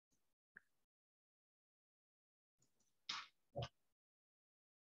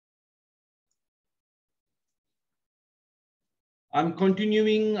I'm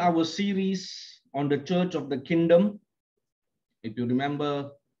continuing our series on the Church of the Kingdom. If you remember,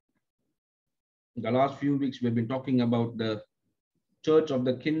 the last few weeks we've been talking about the Church of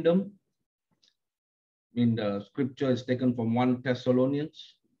the Kingdom. In the scripture is taken from 1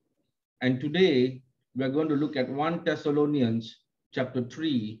 Thessalonians. And today we're going to look at 1 Thessalonians chapter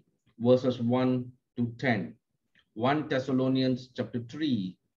 3, verses 1 to 10. 1 Thessalonians chapter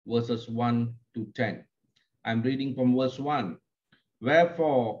 3, verses 1 to 10. I'm reading from verse 1.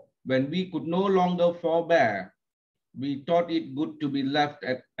 Wherefore, when we could no longer forbear, we thought it good to be left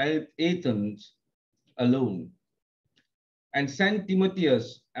at Athens alone, and sent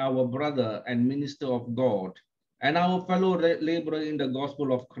Timotheus, our brother and minister of God, and our fellow laborer in the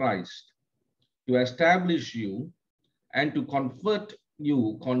gospel of Christ, to establish you and to comfort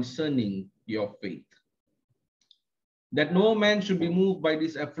you concerning your faith. That no man should be moved by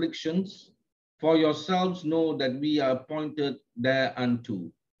these afflictions, for yourselves know that we are appointed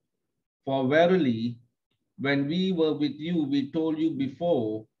thereunto. For verily, when we were with you, we told you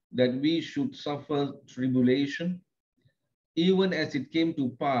before that we should suffer tribulation, even as it came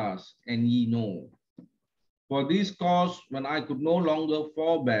to pass, and ye know. For this cause, when I could no longer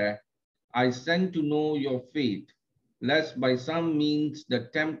forbear, I sent to know your faith, lest by some means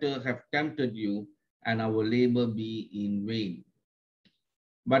the tempter have tempted you, and our labor be in vain.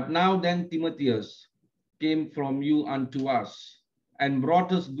 But now then Timotheus came from you unto us, and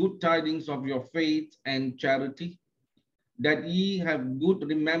brought us good tidings of your faith and charity, that ye have good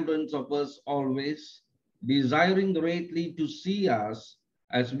remembrance of us always, desiring greatly to see us,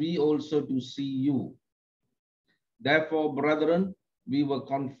 as we also to see you. Therefore, brethren, we were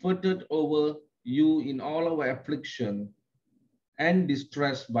comforted over you in all our affliction and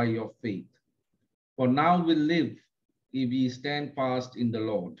distress by your faith. For now we live, if ye stand fast in the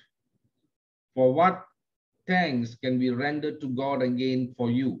Lord. For what thanks can be rendered to God again for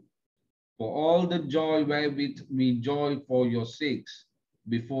you, for all the joy wherewith we joy for your sakes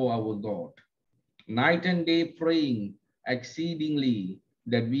before our God, night and day praying exceedingly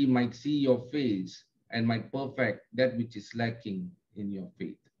that we might see your face and might perfect that which is lacking in your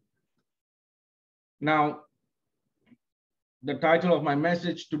faith. Now, the title of my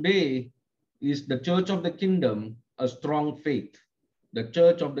message today is The Church of the Kingdom, a Strong Faith. The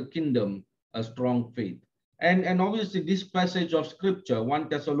Church of the Kingdom, a Strong Faith. And obviously this passage of scripture, 1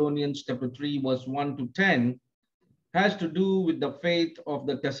 Thessalonians chapter 3, verse 1 to 10, has to do with the faith of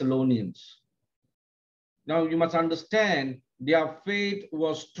the Thessalonians. Now you must understand their faith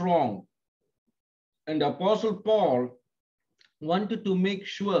was strong. And the Apostle Paul wanted to make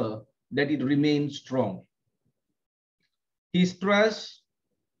sure that it remained strong. He stressed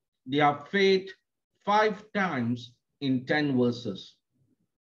their faith 5 times in 10 verses,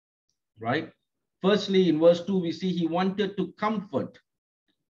 right? Firstly, in verse 2, we see he wanted to comfort,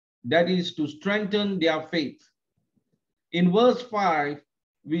 that is to strengthen their faith. In verse 5,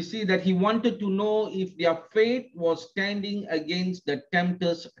 we see that he wanted to know if their faith was standing against the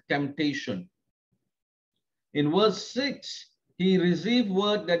tempter's temptation. In verse 6, he received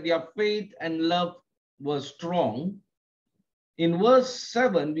word that their faith and love were strong. In verse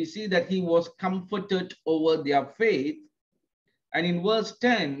 7, we see that he was comforted over their faith. And in verse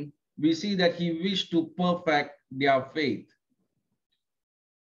 10, we see that he wished to perfect their faith.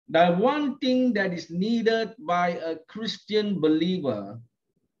 The one thing that is needed by a Christian believer,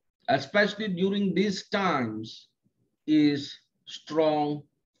 especially during these times, is strong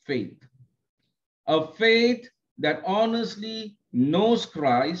faith. A faith that honestly knows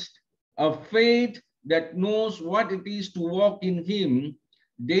Christ, a faith that knows what it is to walk in him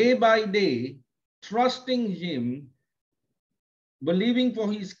day by day, trusting him, believing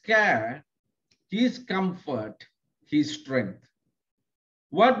for his care, his comfort, his strength.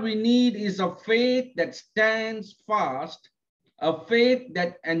 What we need is a faith that stands fast, a faith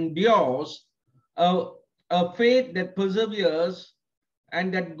that endures, a faith that perseveres,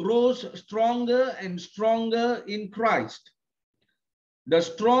 and that grows stronger and stronger in Christ. The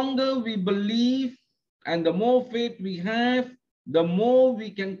stronger we believe and the more faith we have, the more we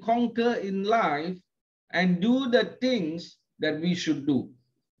can conquer in life and do the things that we should do.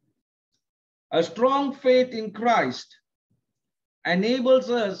 A strong faith in Christ enables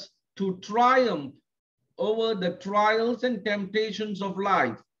us to triumph over the trials and temptations of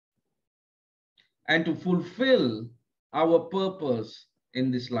life and to fulfill our purpose in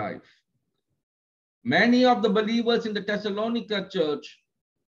this life. Many of the believers in the Thessalonica church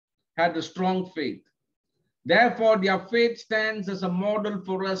had a strong faith. Therefore, their faith stands as a model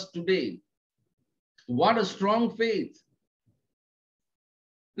for us today. What a strong faith.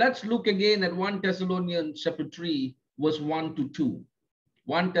 Let's look again at 1 Thessalonians chapter 3, verse 1 to 2.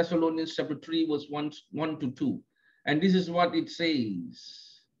 1 Thessalonians chapter 3, verse 1 to 2. And this is what it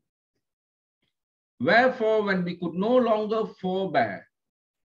says. Wherefore, when we could no longer forbear,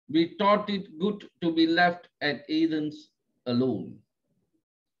 we thought it good to be left at Athens alone,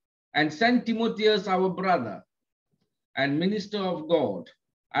 and sent Timotheus, our brother and minister of God,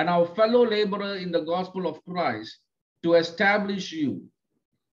 and our fellow laborer in the gospel of Christ, to establish you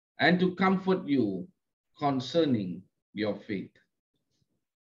and to comfort you concerning your faith.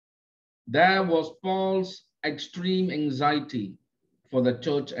 There was Paul's extreme anxiety for the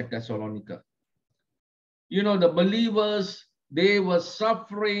church at Thessalonica. You know, the believers, they were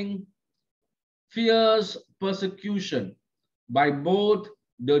suffering fierce persecution by both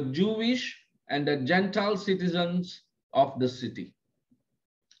the Jewish and the Gentile citizens of the city.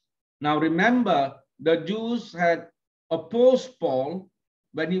 Now remember, the Jews had opposed Paul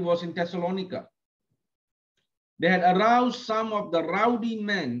when he was in Thessalonica. They had aroused some of the rowdy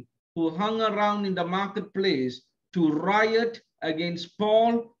men who hung around in the marketplace to riot against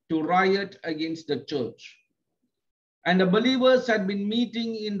Paul, to riot against the church. And the believers had been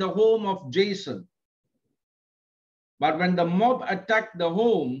meeting in the home of Jason. But when the mob attacked the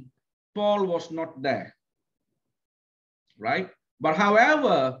home, Paul was not there, right? But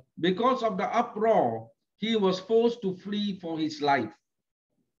however, because of the uproar, he was forced to flee for his life.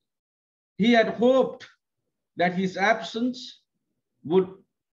 He had hoped that his absence would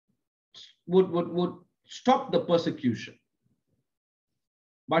stop the persecution,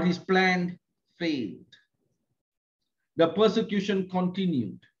 but his plan failed. The persecution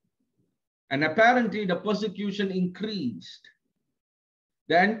continued, and apparently the persecution increased.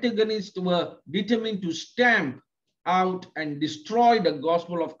 The antagonists were determined to stamp out and destroy the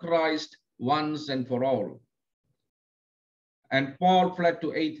gospel of Christ once and for all. And Paul fled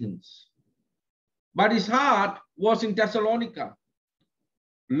to Athens. But his heart was in Thessalonica,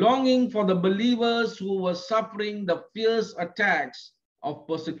 longing for the believers who were suffering the fierce attacks of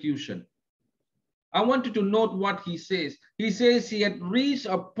persecution. I want you to note what he says. He says he had reached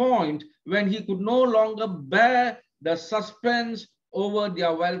a point when he could no longer bear the suspense over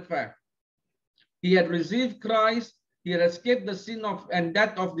their welfare. He had received Christ. He had escaped the sin and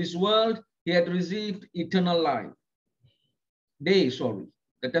death of this world. He had received eternal life. The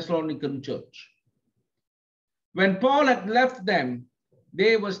Thessalonican church. When Paul had left them,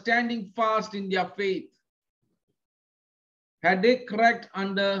 they were standing fast in their faith. Had they cracked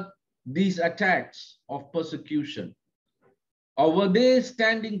under these attacks of persecution? Or were they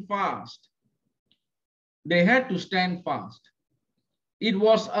standing fast? They had to stand fast. It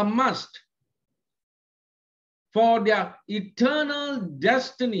was a must, for their eternal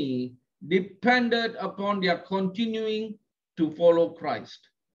destiny depended upon their continuing to follow Christ.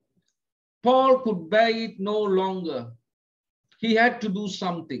 Paul could bear it no longer. He had to do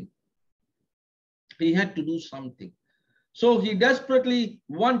something. He had to do something. So he desperately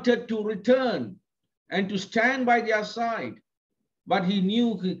wanted to return and to stand by their side, but he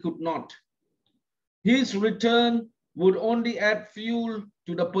knew he could not. His return would only add fuel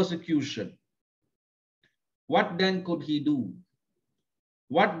to the persecution. What then could he do?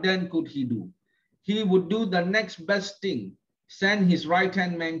 What then could he do? He would do the next best thing, send his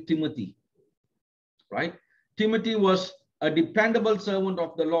right-hand man Timothy, right? Timothy was a dependable servant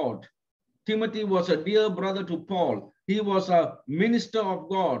of the Lord. Timothy was a dear brother to Paul. He was a minister of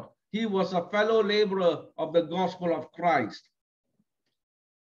God. He was a fellow laborer of the gospel of Christ.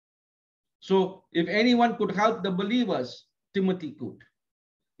 So if anyone could help the believers, Timothy could.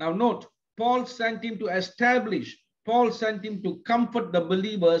 Now note, Paul sent him to establish, Paul sent him to comfort the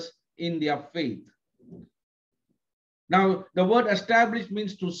believers in their faith. Now the word establish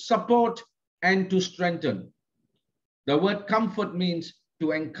means to support and to strengthen. The word comfort means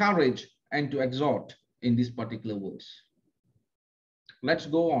to encourage and to exhort in this particular verse. Let's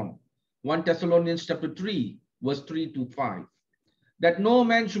go on. 1 Thessalonians chapter 3, verse 3 to 5. That no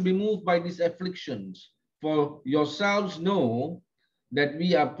man should be moved by these afflictions, for yourselves know that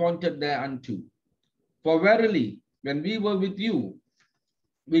we are appointed thereunto. For verily, when we were with you,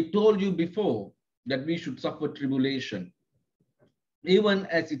 we told you before that we should suffer tribulation, even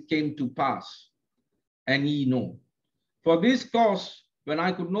as it came to pass, and ye know. For this cause, when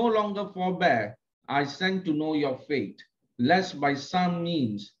I could no longer forbear, I sent to know your faith, lest by some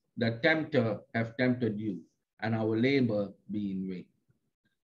means the tempter have tempted you, and our labor be in vain.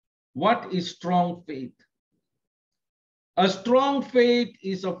 What is strong faith? A strong faith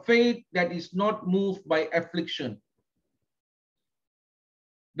is a faith that is not moved by affliction.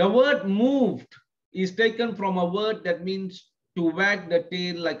 The word moved is taken from a word that means to wag the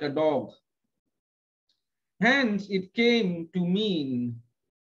tail like a dog. Hence, it came to mean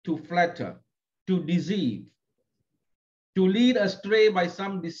to flatter, to deceive, to lead astray by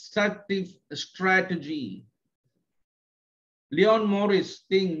some deceptive strategy. Leon Morris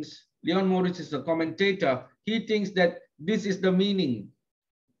is a commentator, he thinks that this is the meaning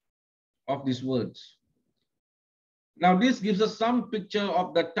of these words. Now, this gives us some picture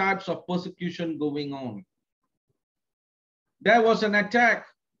of the types of persecution going on. There was an attack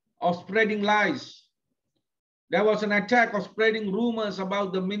of spreading lies. There was an attack of spreading rumors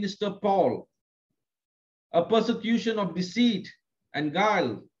about the minister Paul, a persecution of deceit and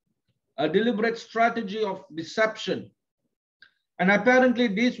guile, a deliberate strategy of deception. And apparently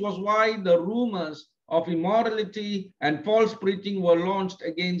this was why the rumors of immorality and false preaching were launched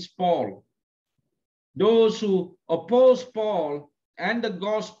against Paul. Those who opposed Paul and the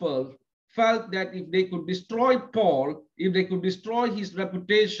gospel felt that if they could destroy Paul, if they could destroy his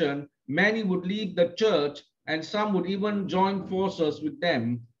reputation, many would leave the church and some would even join forces with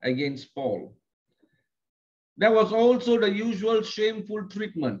them against Paul. There was also the usual shameful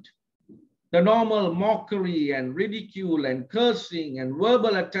treatment, the normal mockery and ridicule and cursing and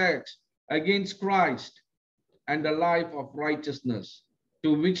verbal attacks against Christ and the life of righteousness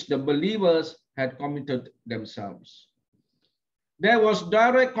to which the believers had committed themselves. There was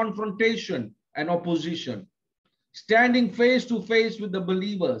direct confrontation and opposition, standing face to face with the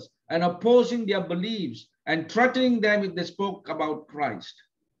believers and opposing their beliefs and threatening them if they spoke about Christ.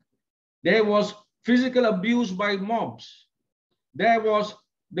 There was physical abuse by mobs. There was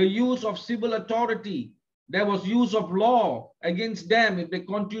the use of civil authority. There was use of law against them if they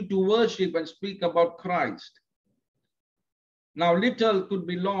continued to worship and speak about Christ. Now, little could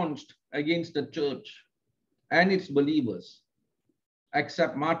be launched against the church and its believers,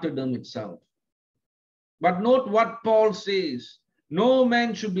 except martyrdom itself. But note what Paul says, no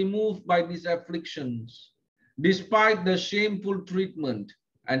man should be moved by these afflictions, despite the shameful treatment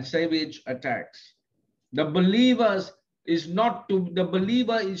and savage attacks. The believer is not to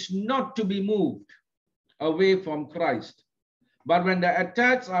be moved away from Christ. But when the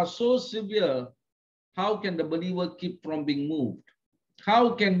attacks are so severe, how can the believer keep from being moved?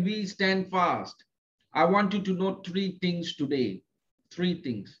 How can we stand fast? I want you to note three things today. Three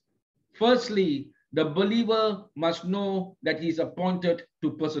things. Firstly, the believer must know that he is appointed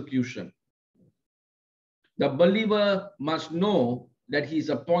to persecution. The believer must know that he is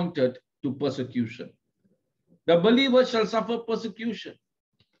appointed to persecution. The believer shall suffer persecution.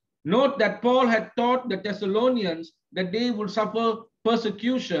 Note that Paul had taught the Thessalonians that they would suffer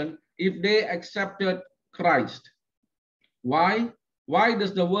persecution if they accepted Christ. Why? Why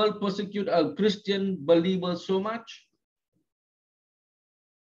does the world persecute a Christian believer so much?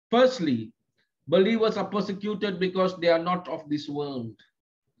 Firstly, believers are persecuted because they are not of this world.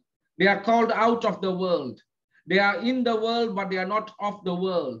 They are called out of the world. They are in the world, but they are not of the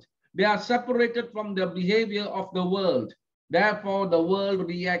world. They are separated from the behavior of the world. Therefore, the world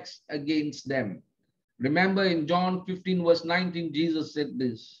reacts against them. Remember in John 15 verse 19, Jesus said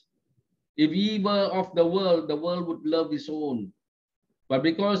this, if ye were of the world would love his own. But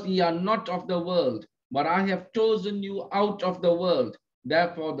because ye are not of the world, but I have chosen you out of the world,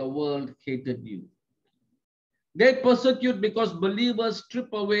 therefore the world hated you. They persecute because believers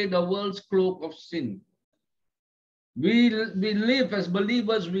strip away the world's cloak of sin. We live as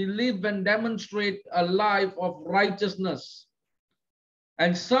believers, we live and demonstrate a life of righteousness.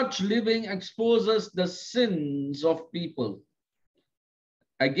 And such living exposes the sins of people.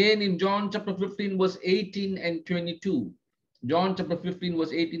 Again in John chapter 15 verse 18 and 22. John chapter 15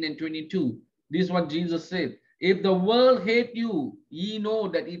 verse 18 and 22. This is what Jesus said. If the world hate you, ye know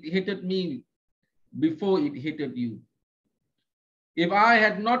that it hated me before it hated you. If I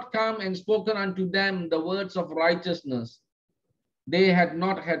had not come and spoken unto them the words of righteousness, they had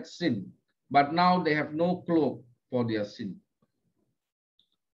not had sin, but now they have no cloak for their sin.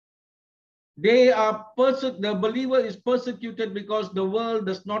 The believer is persecuted because the world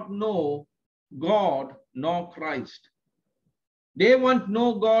does not know God nor Christ. They want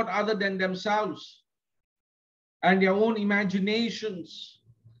no God other than themselves and their own imaginations.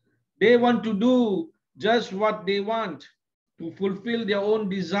 They want to do just what they want, to fulfill their own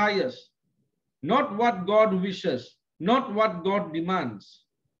desires, not what God wishes, not what God demands.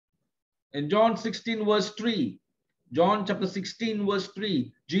 In John 16 verse 3, John chapter 16 verse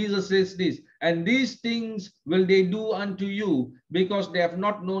 3, Jesus says this, and these things will they do unto you, because they have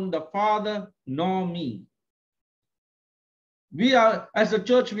not known the Father nor me. We are, as a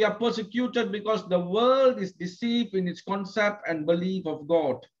church, we are persecuted because the world is deceived in its concept and belief of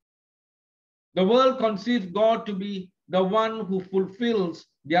God. The world conceives God to be the one who fulfills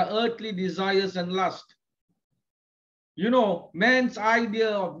their earthly desires and lust. You know, man's idea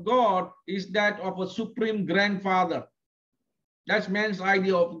of God is that of a supreme grandfather. That's man's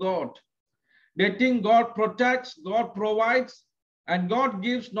idea of God. They think God protects, God provides, and God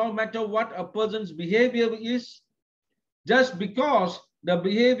gives no matter what a person's behavior is, just because the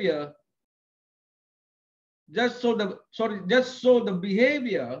behavior, just so the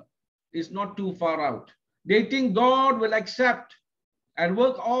behavior is not too far out. They think God will accept and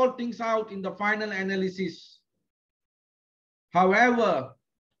work all things out in the final analysis. However,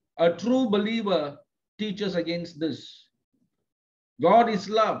 a true believer teaches against this. God is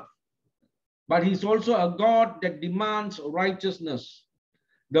love, but he's also a God that demands righteousness.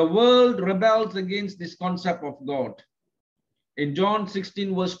 The world rebels against this concept of God. In John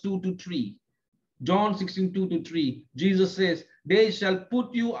 16, verse 2 to 3, John 16, 2 to 3, Jesus says, they shall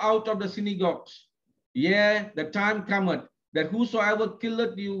put you out of the synagogues. Yea, the time cometh that whosoever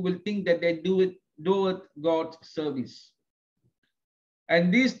killeth you will think that they doeth God's service.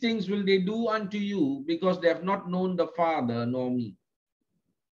 And these things will they do unto you, because they have not known the Father nor me.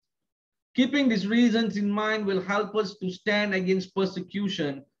 Keeping these reasons in mind will help us to stand against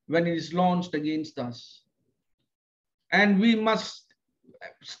persecution when it is launched against us. And we must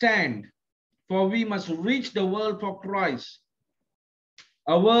stand, for we must reach the world for Christ.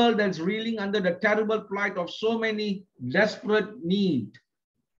 A world that's reeling under the terrible plight of so many desperate need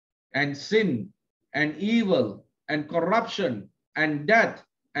and sin and evil and corruption and death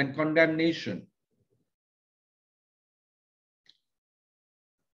and condemnation.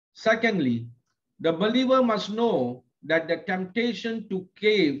 Secondly, the believer must know that the temptation to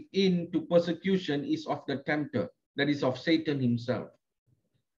cave into persecution is of the tempter, that is of Satan himself.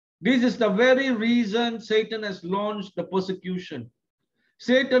 This is the very reason Satan has launched the persecution.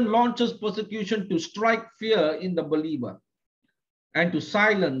 Satan launches persecution to strike fear in the believer and to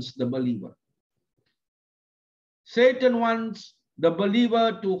silence the believer. Satan wants the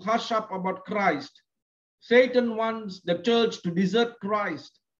believer to hush up about Christ. Satan wants the church to desert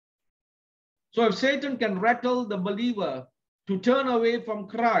Christ. So if Satan can rattle the believer to turn away from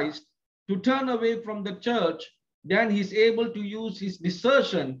Christ, to turn away from the church, then he's able to use his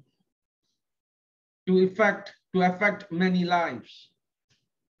desertion to affect many lives.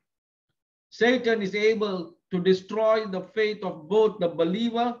 Satan is able to destroy the faith of both the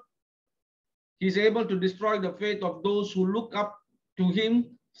believer. He's able to destroy the faith of those who look up to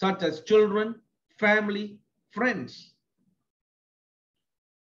him, such as children, family, friends.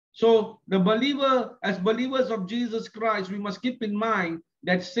 So the believer, as believers of Jesus Christ, we must keep in mind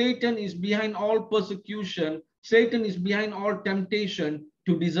that Satan is behind all persecution. Satan is behind all temptation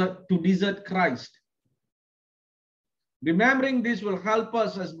to desert Christ. Remembering this will help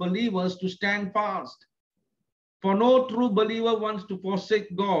us as believers to stand fast. For no true believer wants to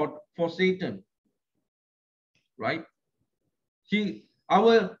forsake God for Satan. Right?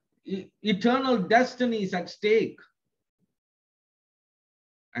 Our eternal destiny is at stake.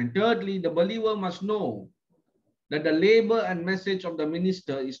 And thirdly, the believer must know that the labor and message of the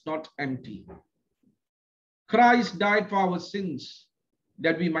minister is not empty. Christ died for our sins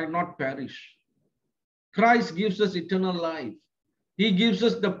that we might not perish. Christ gives us eternal life. He gives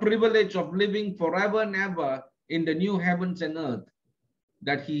us the privilege of living forever and ever in the new heavens and earth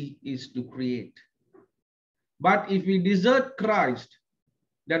that he is to create. But if we desert Christ,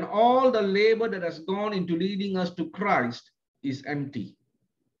 then all the labor that has gone into leading us to Christ is empty.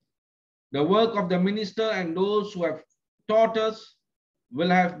 The work of the minister and those who have taught us will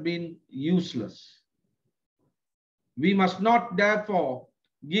have been useless. We must not therefore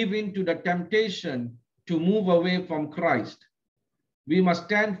give in to the temptation to move away from Christ. We must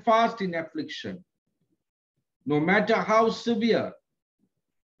stand fast in affliction, no matter how severe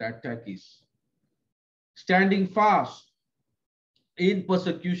the attack is. Standing fast in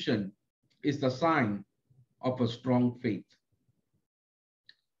persecution is the sign of a strong faith.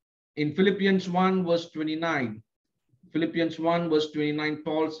 In Philippians 1 verse 29,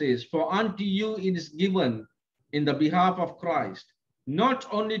 Paul says, for unto you it is given in the behalf of Christ, not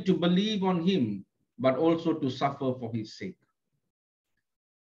only to believe on him, but also to suffer for his sake.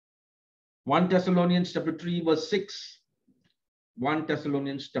 1 Thessalonians chapter 3 verse 6. 1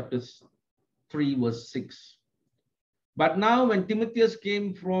 Thessalonians chapter 3 verse 6. But now when Timotheus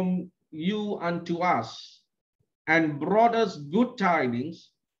came from you unto us and brought us good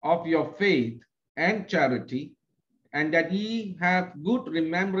tidings of your faith and charity, and that ye have good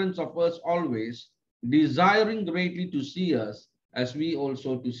remembrance of us always, desiring greatly to see us, as we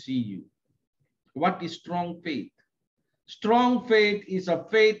also to see you. What is strong faith? Strong faith is a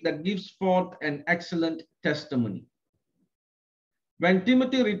faith that gives forth an excellent testimony. When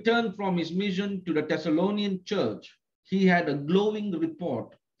Timothy returned from his mission to the Thessalonian church, he had a glowing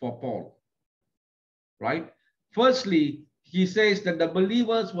report for Paul, right? Firstly, he says that the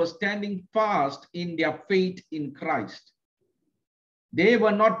believers were standing fast in their faith in Christ. They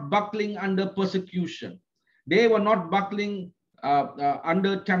were not buckling under persecution. They were not buckling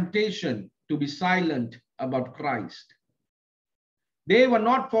under temptation to be silent about Christ. They were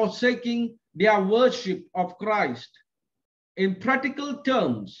not forsaking their worship of Christ. In practical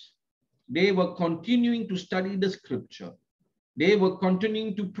terms, they were continuing to study the scripture. They were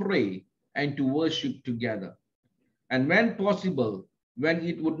continuing to pray and to worship together. And when possible, when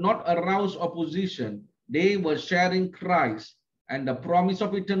it would not arouse opposition, they were sharing Christ and the promise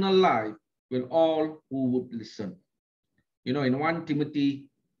of eternal life with all who would listen. You know, in 1 Timothy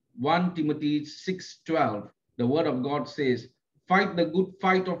 6:12, the word of God says, fight the good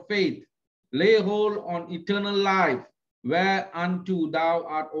fight of faith, lay hold on eternal life, whereunto thou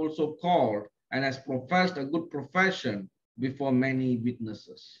art also called, and hast professed a good profession before many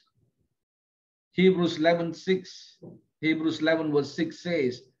witnesses. Hebrews 11 verse 6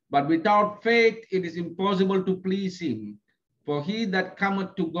 says, but without faith it is impossible to please him. For he that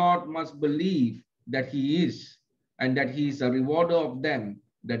cometh to God must believe that he is, and that he is a rewarder of them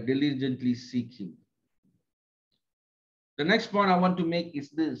that diligently seek him. The next point I want to make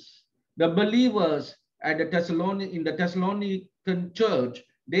is this. The believers at in the Thessalonican church,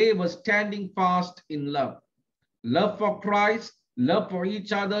 they were standing fast in love. Love for Christ, love for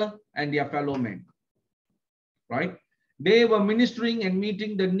each other and their fellow men. Right? They were ministering and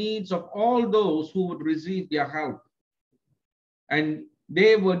meeting the needs of all those who would receive their help. And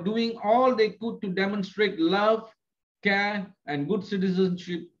they were doing all they could to demonstrate love, care, and good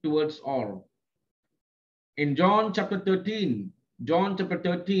citizenship towards all. In John chapter 13,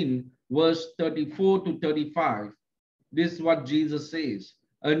 verse 34 to 35, this is what Jesus says.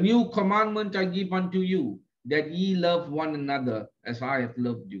 A new commandment I give unto you, that ye love one another as I have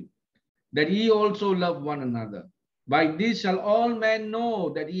loved you, that ye also love one another. By this shall all men know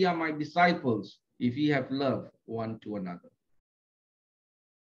that ye are my disciples, if ye have love one to another.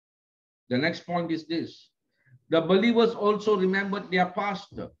 The next point is this. The believers also remembered their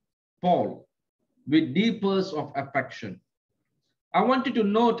pastor, Paul, with deepest of affection. I want you to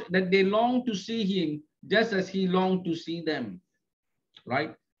note that they longed to see him just as he longed to see them,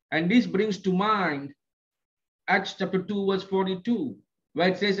 right? And this brings to mind Acts chapter 2, verse 42, where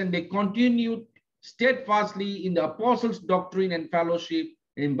it says, and they continued steadfastly in the apostles' doctrine and fellowship,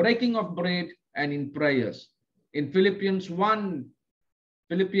 in breaking of bread and in prayers. In Philippians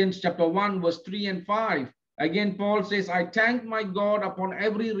chapter 1, verse 3 and 5, again, Paul says, I thank my God upon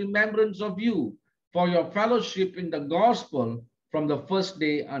every remembrance of you for your fellowship in the gospel from the first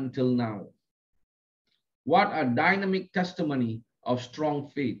day until now. What a dynamic testimony of strong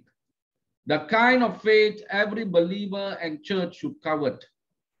faith. The kind of faith every believer and church should covet.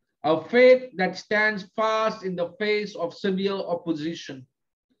 A faith that stands fast in the face of severe opposition.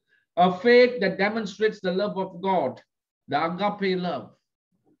 A faith that demonstrates the love of God, the agape love.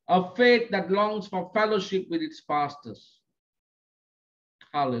 A faith that longs for fellowship with its pastors.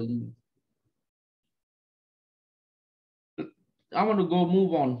 Hallelujah. I want to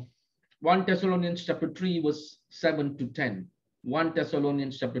move on. 1 Thessalonians chapter 3, verse 7 to 10. 1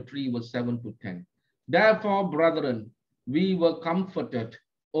 Thessalonians chapter 3, verse 7 to 10. Therefore, brethren, we were comforted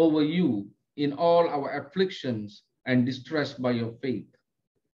over you in all our afflictions and distress by your faith.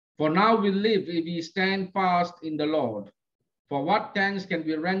 For now we live if we stand fast in the Lord. For what thanks can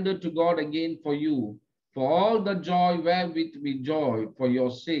be rendered to God again for you, for all the joy wherewith we joy for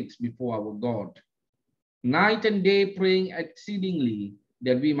your sakes before our God. Night and day praying exceedingly,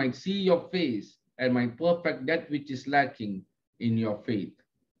 that we might see your face and might perfect that which is lacking in your faith.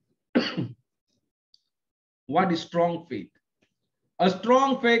 What is strong faith? A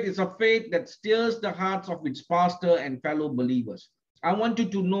strong faith is a faith that stirs the hearts of its pastor and fellow believers. I want you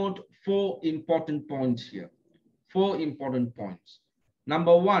to note 4 important points here. 4 important points.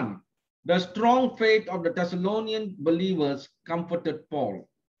 Number 1, the strong faith of the Thessalonian believers comforted Paul.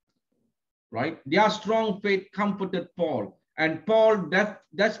 Right? Their strong faith comforted Paul, and Paul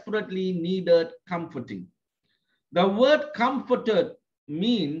desperately needed comforting. The word comforted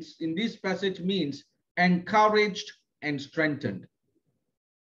means, in this passage, means encouraged and strengthened.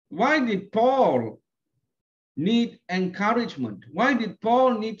 Why did Paul need encouragement? Why did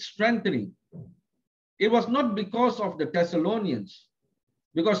Paul need strengthening? It was not because of the Thessalonians,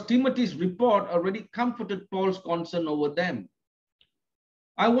 because Timothy's report already comforted Paul's concern over them.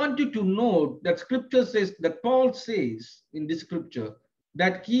 I want you to note that scripture says that Paul says in this scripture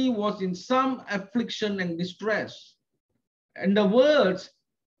that he was in some affliction and distress. And the words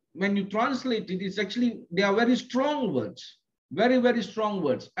when you translate it, it's actually, they are very strong words, very, very strong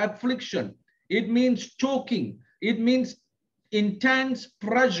words. Affliction, it means choking, it means intense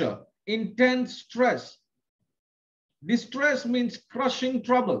pressure, intense stress. Distress means crushing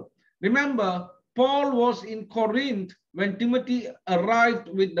trouble. Remember, Paul was in Corinth when Timothy arrived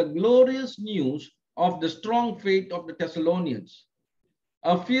with the glorious news of the strong faith of the Thessalonians.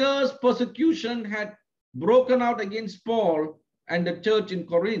 A fierce persecution had broken out against Paul and the church in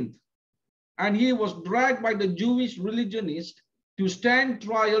Corinth, and he was dragged by the Jewish religionists to stand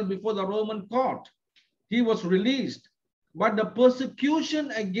trial before the Roman court. He was released, but the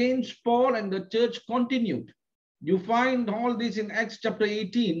persecution against Paul and the church continued. You find all this in Acts chapter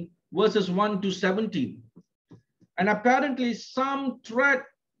 18, verses 1 to 17. And apparently some threat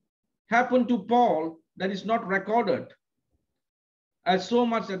happened to Paul that is not recorded, as so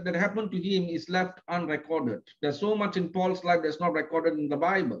much that happened to him is left unrecorded. There's so much in Paul's life that's not recorded in the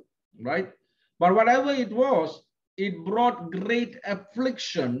Bible, right? But whatever it was, it brought great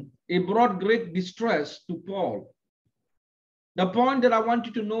affliction, it brought great distress to Paul. The point that I want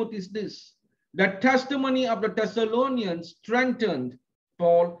you to note is this: the testimony of the Thessalonians strengthened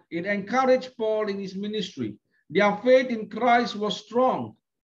Paul, it encouraged Paul in his ministry. Their faith in Christ was strong,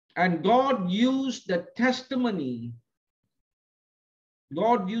 and God used the testimony.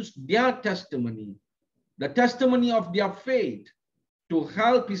 God used their testimony, the testimony of their faith, to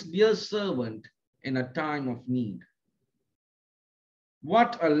help his dear servant in a time of need.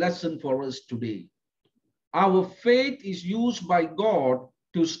 What a lesson for us today. Our faith is used by God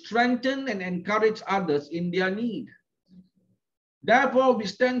to strengthen and encourage others in their need. Therefore, we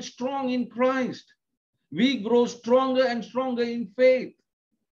stand strong in Christ. We grow stronger and stronger in faith.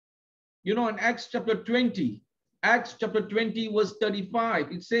 You know, in Acts chapter 20, verse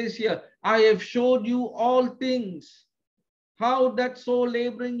 35, it says here, I have showed you all things, how that so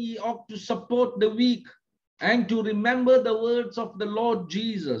laboring ye ought to support the weak, and to remember the words of the Lord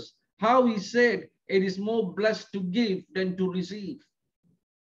Jesus, how he said, it is more blessed to give than to receive.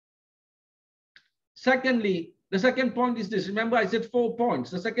 Secondly, the second point is this. Remember, I said 4 points.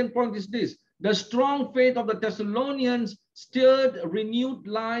 The second point is this: the strong faith of the Thessalonians stirred renewed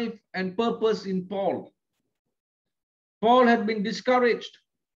life and purpose in Paul. Paul had been discouraged.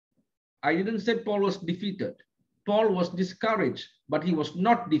 I didn't say Paul was defeated. Paul was discouraged, but he was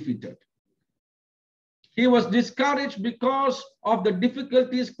not defeated. He was discouraged because of the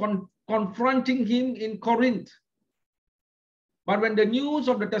difficulties confronting him in Corinth. But when the news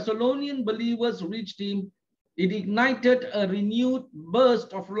of the Thessalonian believers reached him, it ignited a renewed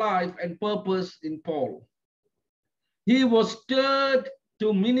burst of life and purpose in Paul. He was stirred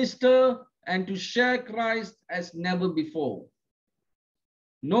to minister and to share Christ as never before.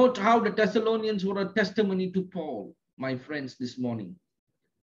 Note how the Thessalonians were a testimony to Paul, my friends, this morning.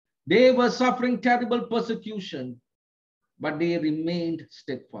 They were suffering terrible persecution, but they remained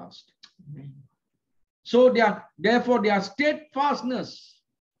steadfast. Amen. So therefore their steadfastness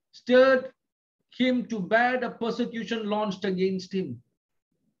stirred him to bear the persecution launched against him.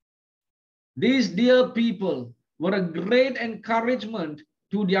 These dear people were a great encouragement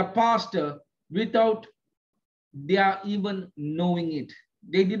to their pastor without their even knowing it.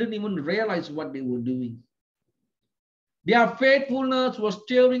 They didn't even realize what they were doing. Their faithfulness was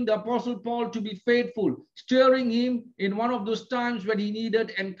stirring the Apostle Paul to be faithful, stirring him in one of those times when he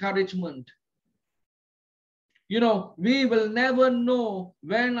needed encouragement. You know, we will never know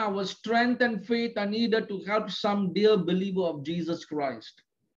when our strength and faith are needed to help some dear believer of Jesus Christ.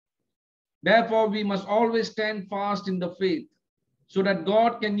 Therefore, we must always stand fast in the faith so that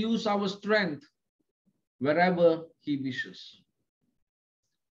God can use our strength wherever he wishes.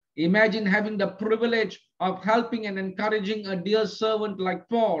 Imagine having the privilege of helping and encouraging a dear servant like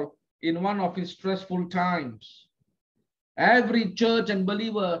Paul in one of his stressful times. Every church and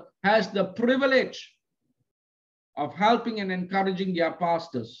believer has the privilege of helping and encouraging their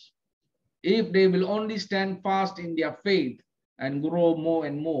pastors if they will only stand fast in their faith and grow more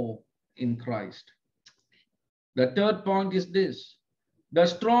and more in Christ. The third point is this: the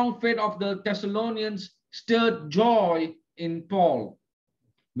strong faith of the Thessalonians stirred joy in Paul.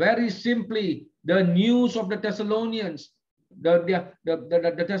 Very simply, the news of the Thessalonians, the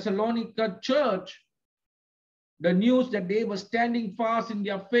Thessalonica church, the news that they were standing fast in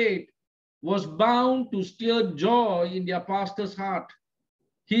their faith was bound to stir joy in their pastor's heart.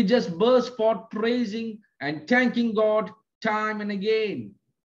 He just burst forth praising and thanking God time and again.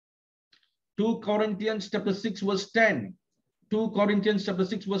 2 Corinthians chapter 6 verse 10. 2 Corinthians chapter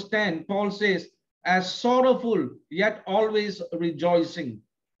 6 verse 10, Paul says, as sorrowful yet always rejoicing,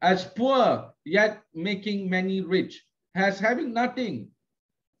 as poor yet making many rich, as having nothing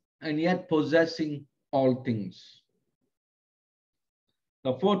and yet possessing all things.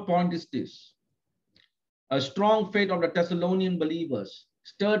 The fourth point is this. A strong faith of the Thessalonian believers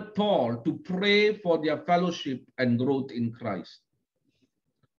stirred Paul to pray for their fellowship and growth in Christ.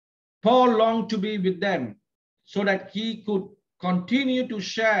 Paul longed to be with them so that he could continue to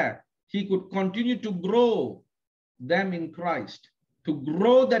share, he could continue to grow them in Christ, to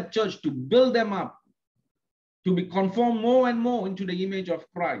grow that church, to build them up, to be conformed more and more into the image of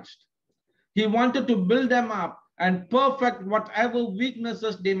Christ. He wanted to build them up and perfect whatever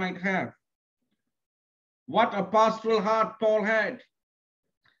weaknesses they might have. What a pastoral heart Paul had.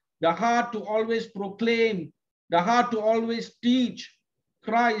 The heart to always proclaim, the heart to always teach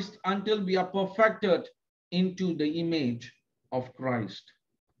Christ until we are perfected into the image of Christ.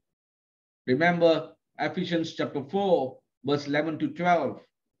 Remember Ephesians chapter 4, verse 11 to 12.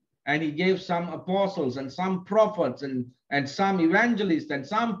 And he gave some apostles and some prophets and some evangelists and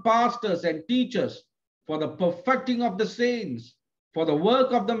some pastors and teachers for the perfecting of the saints, for the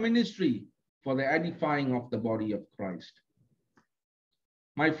work of the ministry, for the edifying of the body of Christ.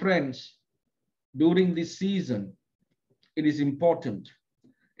 My friends, during this season, it is important.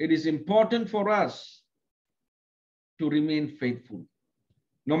 It is important for us to remain faithful.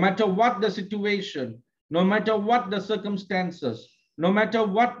 No matter what the situation, no matter what the circumstances, no matter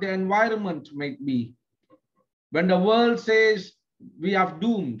what the environment may be, when the world says we are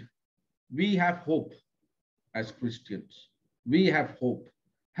doomed, we have hope as Christians. We have hope.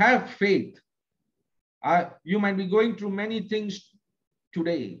 Have faith. You might be going through many things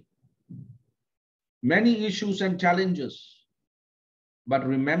today, many issues and challenges, but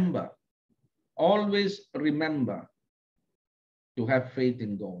remember, always remember to have faith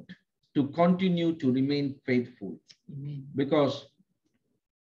in God, to continue to remain faithful. Amen. Because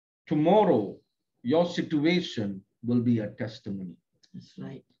tomorrow, your situation will be a testimony. That's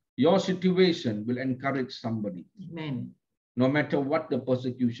right. Your situation will encourage somebody. Amen. No matter what the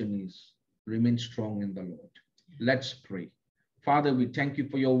persecution is, remain strong in the Lord. Let's pray. Father, we thank you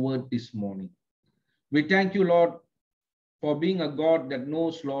for your word this morning. We thank you, Lord, for being a God that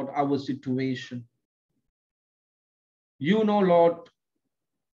knows, Lord, our situation. You know, Lord,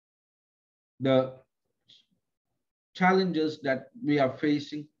 the challenges that we are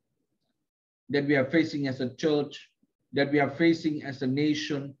facing as a church, that we are facing as a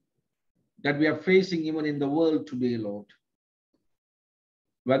nation, that we are facing even in the world today, Lord.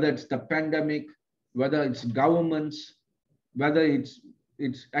 Whether it's the pandemic, whether it's governments, whether it's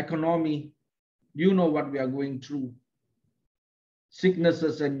economy, you know what we are going through.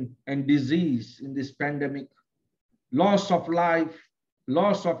 Sicknesses and disease in this pandemic, loss of life,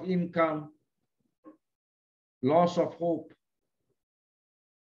 loss of income, loss of hope.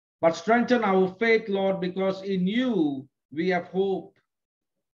 But strengthen our faith, Lord, because in you we have hope.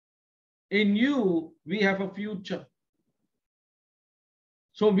 In you we have a future.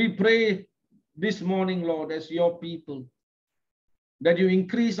 So we pray this morning, Lord, as your people, that you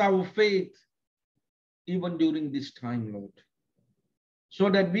increase our faith even during this time, Lord, so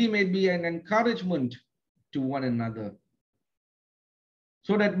that we may be an encouragement to one another,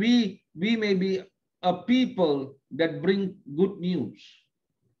 so that we may be a people that bring good news,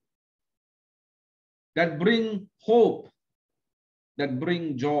 that bring hope, that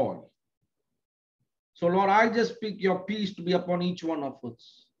bring joy. So Lord, I just speak your peace to be upon each one of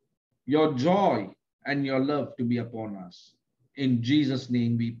us, your joy and your love to be upon us. In Jesus'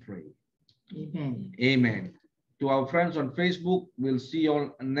 name we pray. Amen. Amen. To our friends on Facebook, we'll see you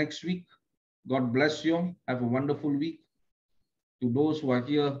all next week. God bless you. Have a wonderful week. To those who are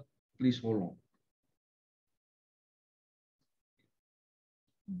here, please hold on.